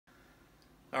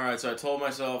Alright, so I told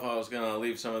myself I was going to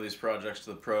leave some of these projects to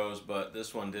the pros, but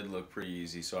this one did look pretty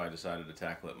easy, so I decided to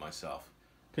tackle it myself.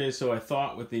 Okay, so I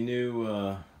thought with the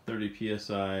new 30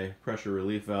 psi pressure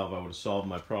relief valve I would have solved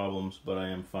my problems, but I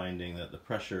am finding that the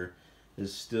pressure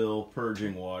is still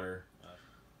purging water.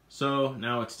 So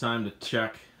now it's time to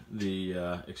check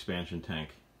the expansion tank.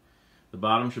 The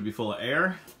bottom should be full of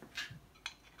air,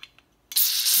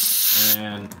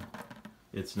 and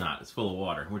it's not. It's full of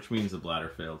water, which means the bladder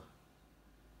failed.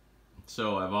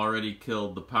 So I've already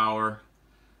killed the power,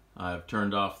 I've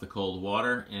turned off the cold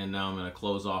water, and now I'm going to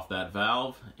close off that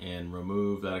valve and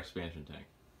remove that expansion tank.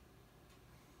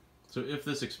 So if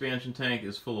this expansion tank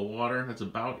is full of water, that's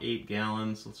about 8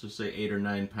 gallons, let's just say 8 or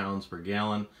 9 pounds per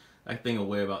gallon. That thing will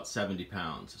weigh about 70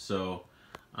 pounds. So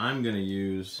I'm going to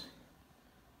use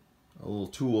a little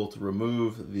tool to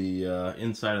remove the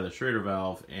inside of the Schrader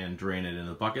valve and drain it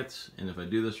into buckets. And if I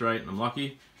do this right and I'm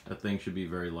lucky, that thing should be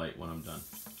very light when I'm done.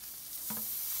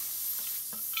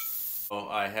 So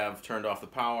I have turned off the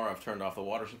power, I've turned off the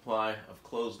water supply, I've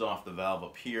closed off the valve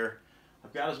up here.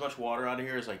 I've got as much water out of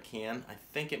here as I can. I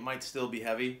think it might still be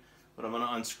heavy, but I'm going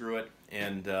to unscrew it,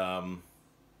 and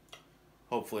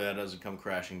hopefully that doesn't come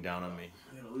crashing down on me.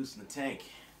 I'm going to loosen the tank,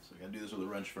 so I got to do this with a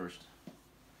wrench first.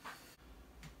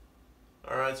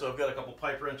 Alright, so I've got a couple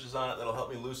pipe wrenches on it that'll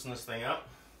help me loosen this thing up.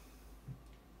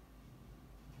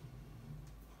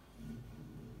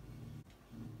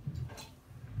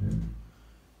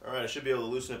 Alright, I should be able to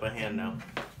loosen it by hand now.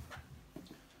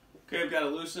 Okay, I've got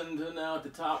it loosened now at the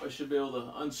top. I should be able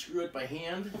to unscrew it by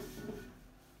hand.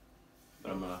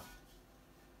 But I'm going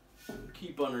to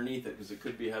keep underneath it because it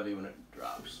could be heavy when it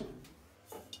drops.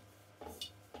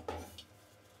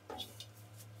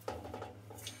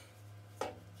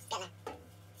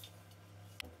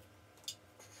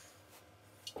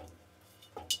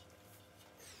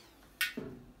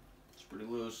 It's pretty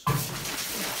loose.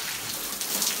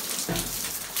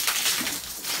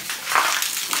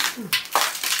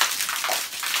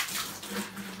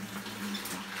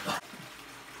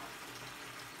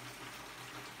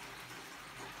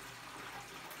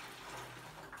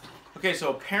 Okay,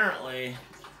 so apparently,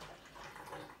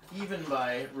 even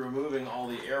by removing all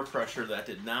the air pressure, that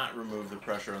did not remove the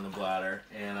pressure on the bladder,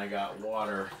 and I got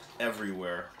water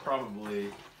everywhere,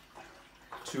 probably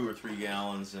 2 or 3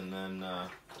 gallons, and then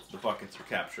the buckets are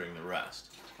capturing the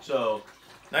rest. So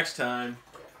next time,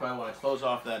 probably want to close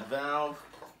off that valve.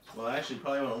 Well, actually,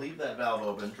 probably want to leave that valve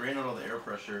open, drain out all the air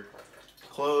pressure,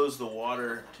 close the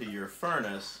water to your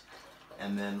furnace,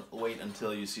 and then wait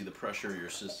until you see the pressure of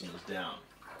your system is down.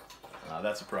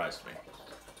 That surprised me.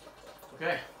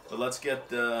 Okay, but let's get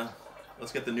the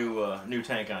new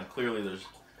tank on. Clearly, there's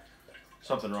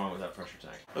something wrong with that pressure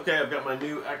tank. Okay, I've got my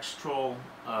new X-Trol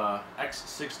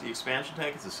X60 expansion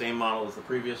tank. It's the same model as the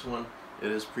previous one.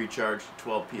 It is pre-charged to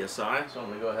 12 psi, so I'm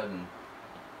going to go ahead and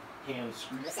hand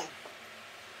screw this in.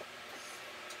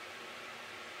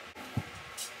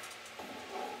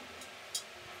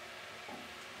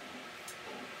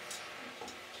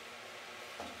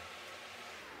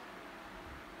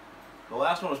 The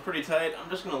last one was pretty tight. I'm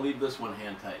just going to leave this one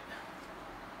hand tight.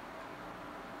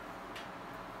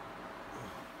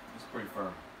 It's pretty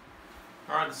firm.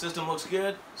 Alright, the system looks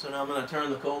good. So now I'm going to turn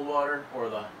the cold water or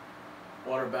the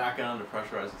water back on to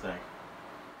pressurize the tank.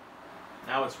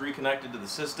 Now it's reconnected to the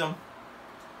system.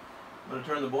 I'm going to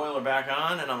turn the boiler back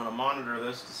on, and I'm going to monitor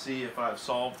this to see if I've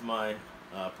solved my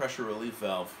pressure relief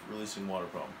valve releasing water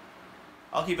problem.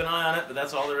 I'll keep an eye on it, but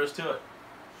that's all there is to it.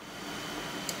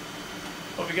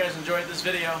 Hope you guys enjoyed this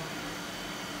video.